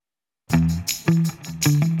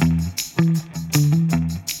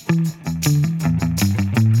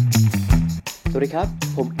วัสดีครับ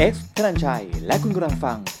ผมเอ็กซ์ธนัญชัยและคุณกำลัง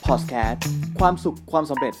ฟังพอดแคสต์ความสุขความ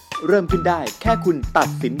สำเร็จเริ่มขึ้นได้แค่คุณตัด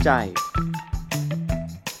สินใจ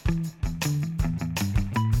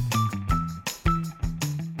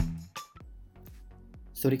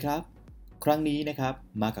สวัสดีครับครั้งนี้นะครับ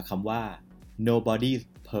มากับคำว่า nobody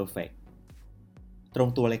perfect ตรง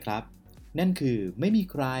ตัวเลยครับนั่นคือไม่มี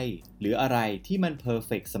ใครหรืออะไรที่มัน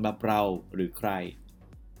perfect สำหรับเราหรือใคร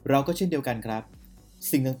เราก็เช่นเดียวกันครับ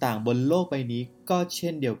สิ่งต่างๆบนโลกใบนี้ก็เช่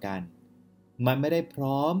นเดียวกันมันไม่ได้พ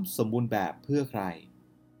ร้อมสมบูรณ์แบบเพื่อใคร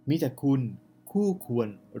มีแต่คุณคู่ควร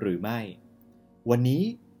หรือไม่วันนี้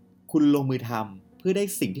คุณลงมือทำเพื่อได้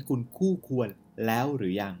สิ่งที่คุณคู่ควรแล้วหรื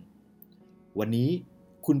อยังวันนี้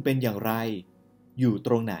คุณเป็นอย่างไรอยู่ต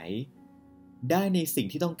รงไหนได้ในสิ่ง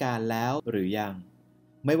ที่ต้องการแล้วหรือยัง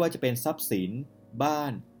ไม่ว่าจะเป็นทรัพย์สินบ้า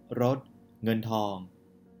นรถเงินทอง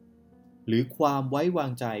หรือความไว้วา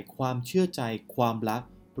งใจความเชื่อใจความรัก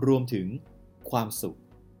รวมถึงความสุข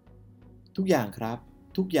ทุกอย่างครับ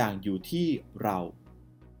ทุกอย่างอยู่ที่เรา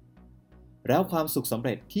แล้วความสุขสำเ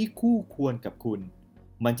ร็จที่คู่ควรกับคุณ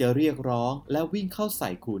มันจะเรียกร้องและวิ่งเข้าใส่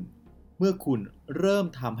คุณเมื่อคุณเริ่ม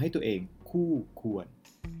ทำให้ตัวเองคู่ควร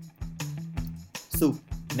สุข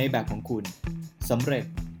ในแบบของคุณสำเร็จ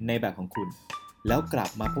ในแบบของคุณแล้วกลับ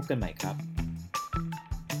มาพบกันใหม่ครับ